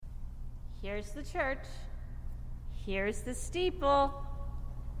Here's the church. Here's the steeple.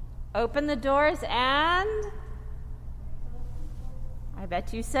 Open the doors and... I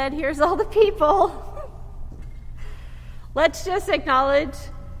bet you said, here's all the people. Let's just acknowledge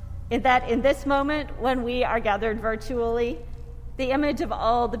that in this moment when we are gathered virtually, the image of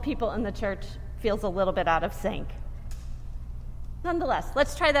all the people in the church feels a little bit out of sync. Nonetheless,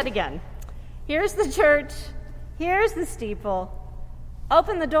 let's try that again. Here's the church. Here's the steeple.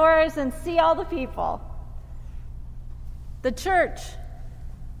 Open the doors and see all the people. The church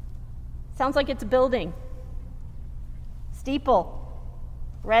sounds like it's a building. Steeple,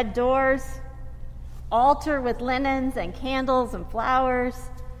 red doors, altar with linens and candles and flowers,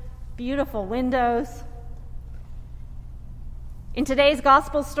 beautiful windows. In today's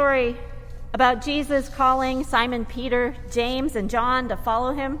gospel story about Jesus calling Simon Peter, James, and John to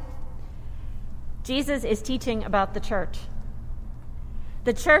follow him, Jesus is teaching about the church.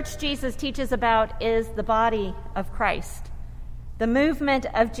 The church Jesus teaches about is the body of Christ, the movement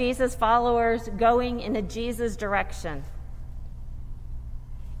of Jesus' followers going in a Jesus direction.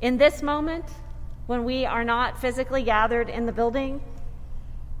 In this moment, when we are not physically gathered in the building,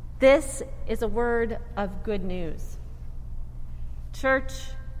 this is a word of good news. Church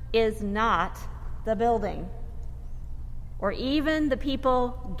is not the building, or even the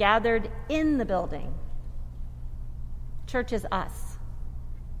people gathered in the building. Church is us.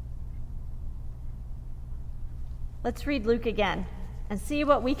 Let's read Luke again and see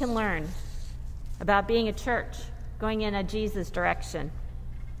what we can learn about being a church going in a Jesus direction.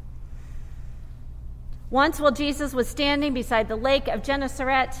 Once while Jesus was standing beside the lake of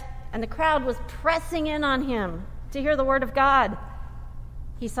Gennesaret and the crowd was pressing in on him to hear the word of God,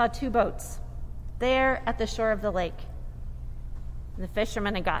 he saw two boats there at the shore of the lake. The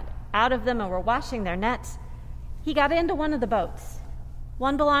fishermen had got out of them and were washing their nets. He got into one of the boats,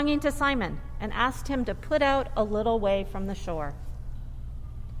 one belonging to Simon, and asked him to put out a little way from the shore.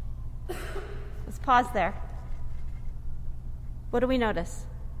 Let's pause there. What do we notice?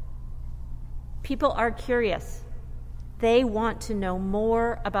 People are curious. They want to know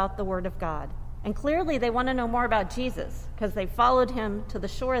more about the Word of God. And clearly they want to know more about Jesus because they followed him to the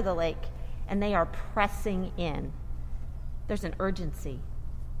shore of the lake and they are pressing in. There's an urgency.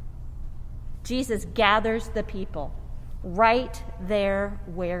 Jesus gathers the people right there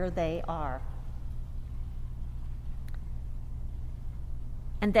where they are.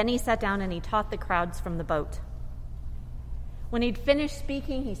 And then he sat down and he taught the crowds from the boat. When he'd finished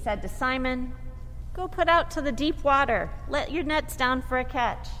speaking, he said to Simon, "Go put out to the deep water. Let your nets down for a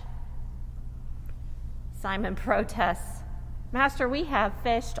catch." Simon protests, "Master, we have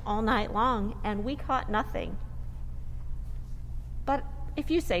fished all night long and we caught nothing. But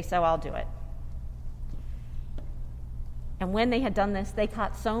if you say so, I'll do it." And when they had done this, they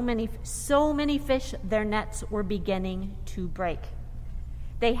caught so many fish, their nets were beginning to break.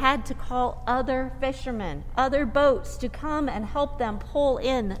 They had to call other fishermen, other boats to come and help them pull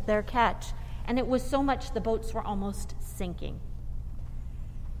in their catch. And it was so much the boats were almost sinking.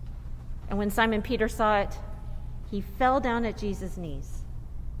 And when Simon Peter saw it, he fell down at Jesus' knees.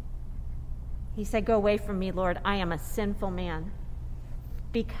 He said, "Go away from me, Lord, I am a sinful man."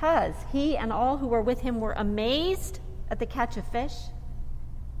 Because he and all who were with him were amazed at the catch of fish.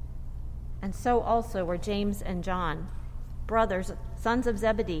 And so also were James and John, brothers, sons of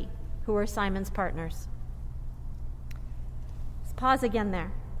Zebedee, who were Simon's partners. Let's pause again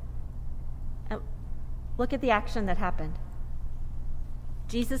there. Look at the action that happened.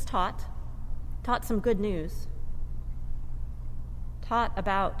 Jesus taught some good news, taught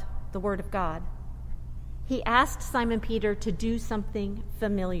about the Word of God. He asked Simon Peter to do something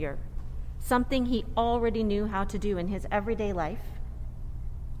familiar, something he already knew how to do in his everyday life.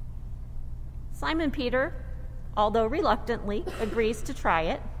 Simon Peter, although reluctantly, agrees to try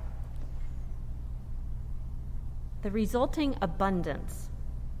it. The resulting abundance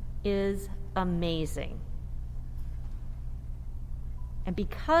is amazing. And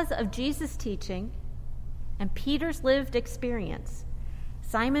because of Jesus' teaching and Peter's lived experience,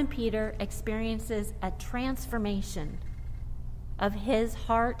 Simon Peter experiences a transformation of his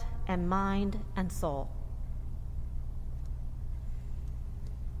heart and mind and soul.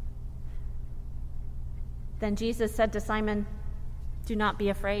 Then Jesus said to Simon, "Do not be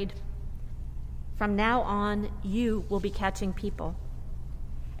afraid. From now on, you will be catching people."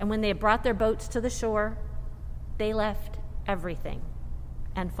 And when they had brought their boats to the shore, they left everything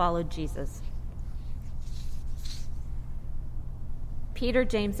and followed Jesus. Peter,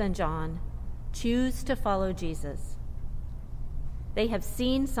 James, and John choose to follow Jesus. They have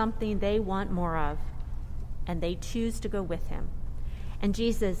seen something they want more of, and they choose to go with him. And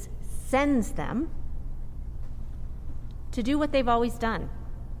Jesus sends them to do what they've always done: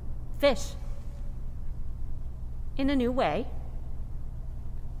 fish. In a new way,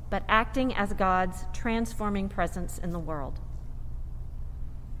 but acting as God's transforming presence in the world.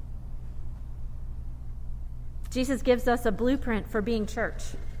 Jesus gives us a blueprint for being church,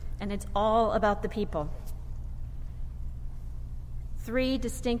 and it's all about the people. 3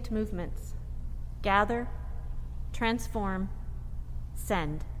 distinct movements: gather, transform,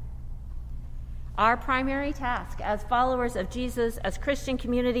 send. Our primary task as followers of Jesus, as Christian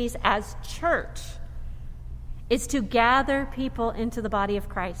communities, as church, is to gather people into the body of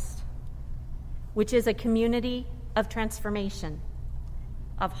Christ, which is a community of transformation,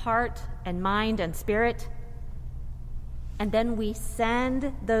 of heart and mind and spirit. And then we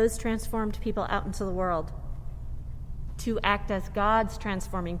send those transformed people out into the world to act as God's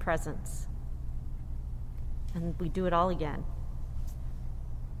transforming presence. And we do it all again.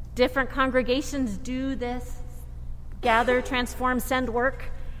 Different congregations do this gather, transform, send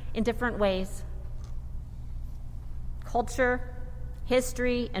work in different ways. Culture,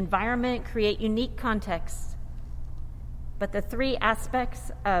 history, environment create unique contexts. But the 3 aspects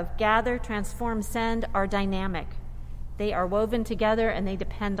of gather, transform, send are dynamic. They are woven together and they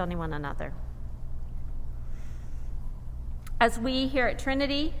depend on one another. As we here at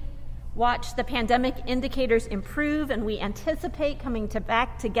Trinity watch the pandemic indicators improve and we anticipate coming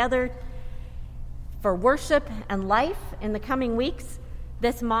back together for worship and life in the coming weeks,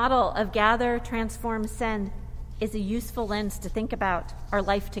 this model of gather, transform, send is a useful lens to think about our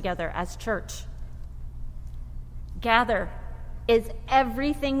life together as church. Gather is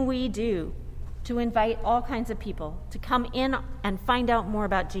everything we do to invite all kinds of people to come in and find out more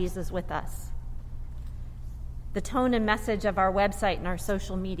about Jesus with us. The tone and message of our website and our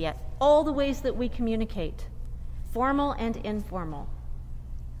social media, all the ways that we communicate, formal and informal,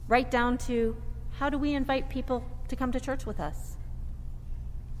 right down to how do we invite people to come to church with us?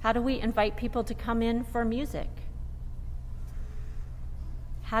 How do we invite people to come in for music?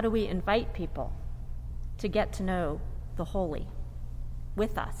 How do we invite people to get to know the holy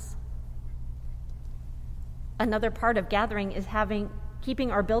with us? Another part of gathering is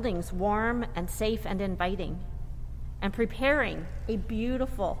keeping our buildings warm and safe and inviting, and preparing a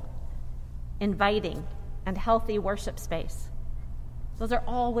beautiful, inviting, and healthy worship space. Those are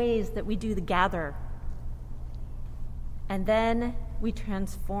all ways that we do the gather. And then we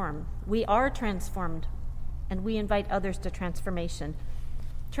transform. We are transformed, and we invite others to transformation.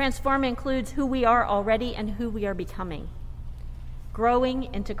 Transform includes who we are already and who we are becoming,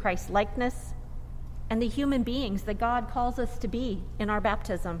 growing into Christ's likeness and the human beings that God calls us to be in our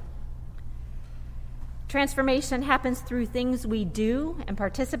baptism. Transformation happens through things we do and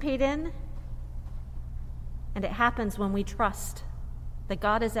participate in, and it happens when we trust that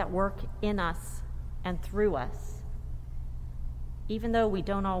God is at work in us and through us, even though we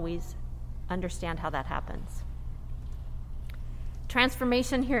don't always understand how that happens.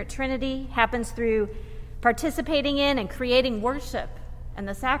 Transformation here at Trinity happens through participating in and creating worship and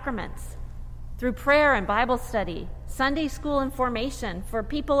the sacraments, through prayer and Bible study, Sunday school and formation for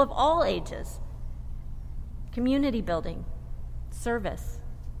people of all ages, community building, service,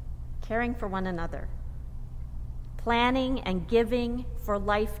 caring for one another, planning and giving for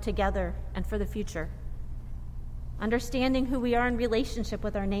life together and for the future, understanding who we are in relationship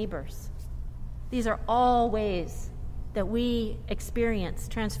with our neighbors. These are all ways that we experience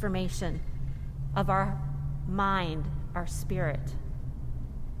transformation of our mind, our spirit.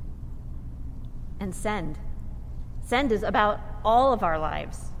 And send. Send is about all of our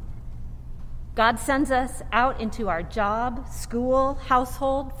lives. God sends us out into our job, school,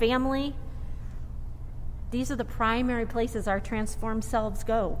 household, family. These are the primary places our transformed selves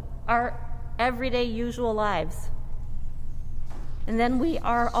go, our everyday usual lives. And then we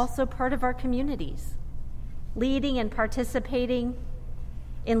are also part of our communities, leading and participating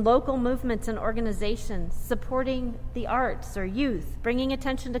in local movements and organizations, supporting the arts or youth, bringing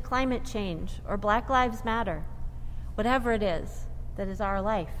attention to climate change or Black Lives Matter, whatever it is that is our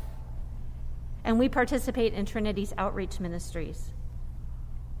life. And we participate in Trinity's outreach ministries.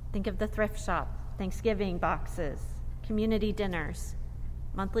 Think of the thrift shop, Thanksgiving boxes, community dinners,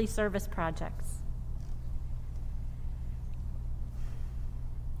 monthly service projects.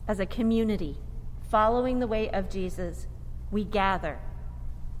 As a community, following the way of Jesus, we gather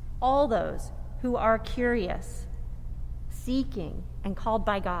all those who are curious, seeking, and called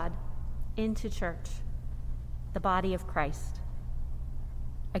by God into church, the body of Christ,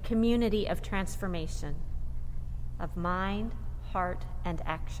 a community of transformation of mind, heart, and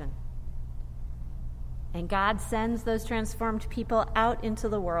action. And God sends those transformed people out into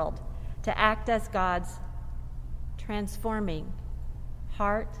the world to act as God's transforming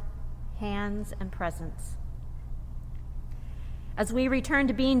heart, hands, and presence. As we return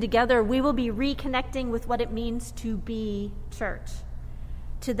to being together, we will be reconnecting with what it means to be church,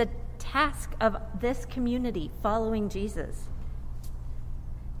 to the task of this community following Jesus.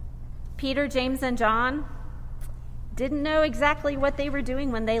 Peter, James, and John didn't know exactly what they were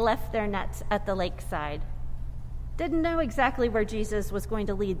doing when they left their nets at the lakeside. Didn't know exactly where Jesus was going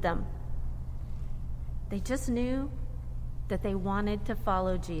to lead them. They just knew that they wanted to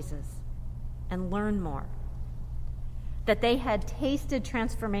follow Jesus and learn more. That they had tasted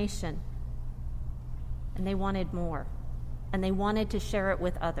transformation and they wanted more. And they wanted to share it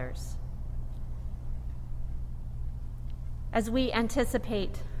with others. As we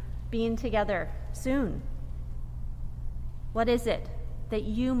anticipate being together soon, what is it that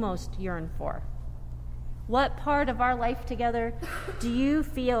you most yearn for? What part of our life together do you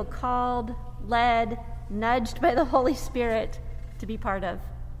feel called, led, nudged by the Holy Spirit to be part of?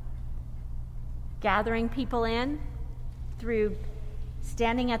 Gathering people in through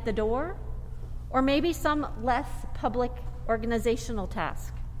standing at the door, or maybe some less public organizational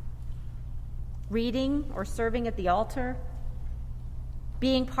task? Reading or serving at the altar?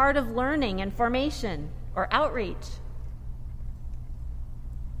 Being part of learning and formation or outreach?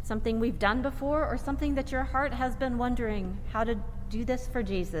 Something we've done before, or something that your heart has been wondering how to do this for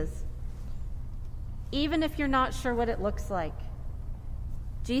Jesus? Even if you're not sure what it looks like,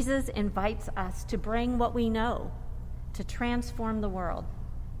 Jesus invites us to bring what we know to transform the world.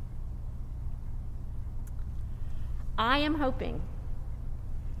 I am hoping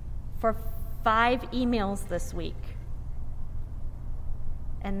for 5 emails this week,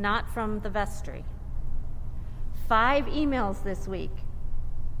 and not from the vestry. 5 emails this week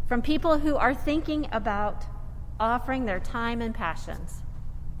from people who are thinking about offering their time and passions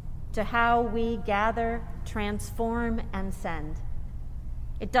to how we gather, transform, and send.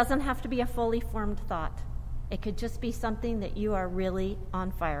 It doesn't have to be a fully formed thought. It could just be something that you are really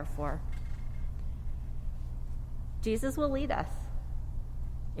on fire for. Jesus will lead us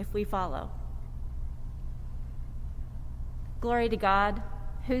if we follow. Glory to God,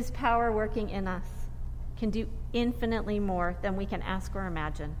 whose power working in us can do infinitely more than we can ask or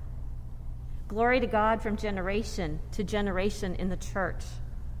imagine. Glory to God from generation to generation in the church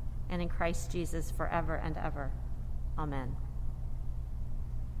and in Christ Jesus forever and ever. Amen.